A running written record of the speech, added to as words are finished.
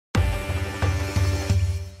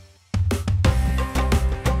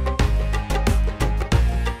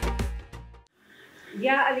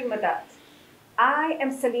Ya Ali Madad. I am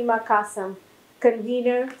Salima Kasam,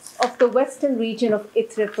 convener of the Western region of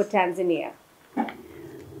ITREB for Tanzania.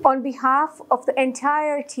 On behalf of the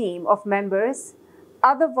entire team of members,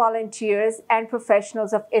 other volunteers and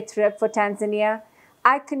professionals of ITREB for Tanzania,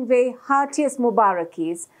 I convey heartiest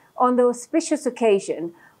Mubarakis on the auspicious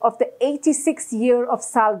occasion of the 86th year of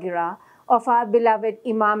Salgirah of our beloved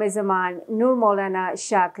Imam-e-Zaman, Nur Maulana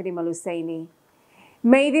Shah Karim al-Husseini.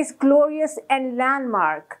 May this glorious and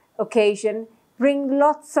landmark occasion bring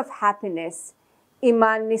lots of happiness,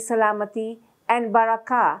 iman ni salamati, and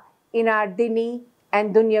barakah in our dini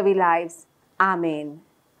and dunyavi lives. Amen.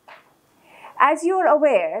 As you are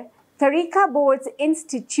aware, Tariqa Board's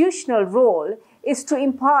institutional role is to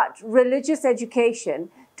impart religious education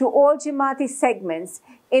to all Jamaati segments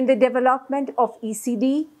in the development of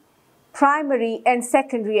ECD, primary and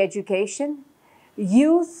secondary education,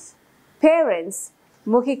 youth, parents,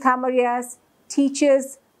 muhikamariyas,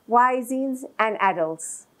 teachers, wazins, and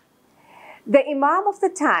adults. The Imam of the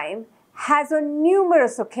time has on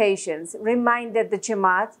numerous occasions reminded the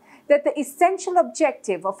Jamaat that the essential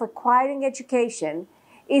objective of acquiring education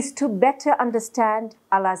is to better understand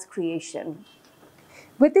Allah's creation.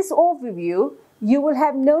 With this overview, you will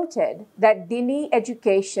have noted that dini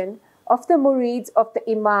education of the murids of the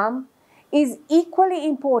Imam is equally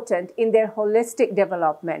important in their holistic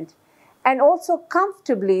development and also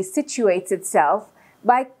comfortably situates itself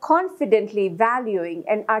by confidently valuing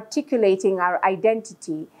and articulating our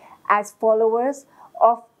identity as followers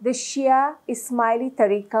of the Shia Ismaili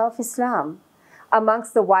Tariqa of Islam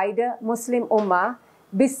amongst the wider Muslim Ummah,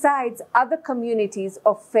 besides other communities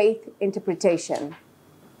of faith interpretation.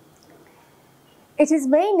 It is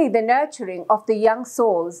mainly the nurturing of the young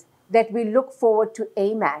souls that we look forward to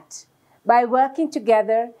aim at by working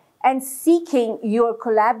together and seeking your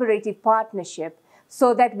collaborative partnership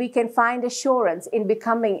so that we can find assurance in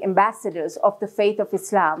becoming ambassadors of the faith of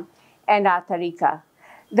Islam and our tariqah.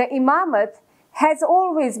 The Imamat has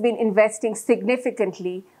always been investing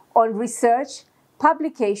significantly on research,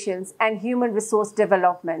 publications, and human resource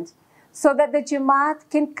development so that the Jamaat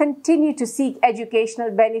can continue to seek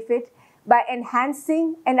educational benefit by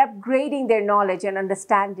enhancing and upgrading their knowledge and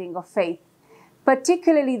understanding of faith,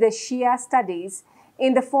 particularly the Shia studies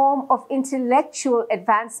in the form of intellectual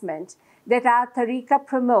advancement that our tariqah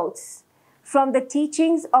promotes from the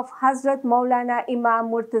teachings of Hazrat Maulana Imam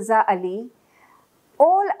Murtaza Ali,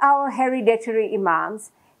 all our hereditary Imams,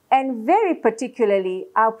 and very particularly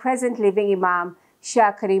our present living Imam,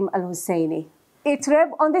 Shah Karim al-Husseini. ITREB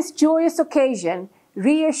on this joyous occasion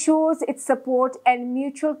reassures its support and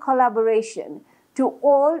mutual collaboration to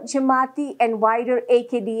all Jamaati and wider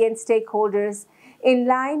AKDN stakeholders in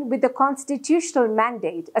line with the constitutional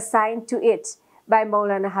mandate assigned to it by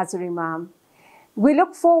Maulana Hazar Imam. We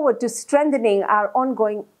look forward to strengthening our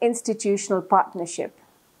ongoing institutional partnership.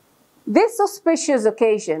 This auspicious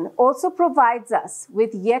occasion also provides us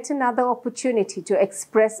with yet another opportunity to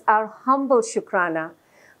express our humble shukrana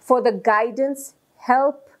for the guidance,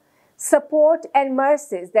 help, support, and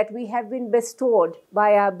mercies that we have been bestowed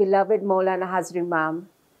by our beloved Maulana Hazar Imam.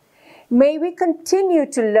 May we continue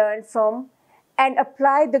to learn from and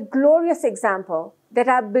apply the glorious example that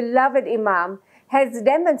our beloved Imam has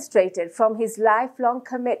demonstrated from his lifelong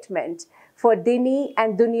commitment for dini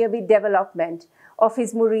and dunyavi development of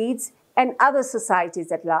his murids and other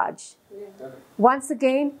societies at large. Once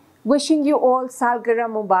again, wishing you all Salgirah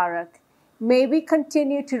Mubarak. May we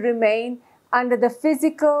continue to remain under the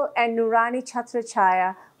physical and Nurani Chhatra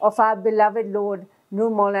Chaya of our beloved Lord Nur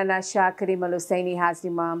Maulana Shah Karim al-Husseini Hazar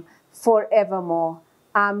Imam forevermore.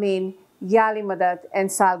 Amin. Yali Madad and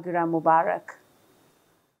Salgirah Mubarak.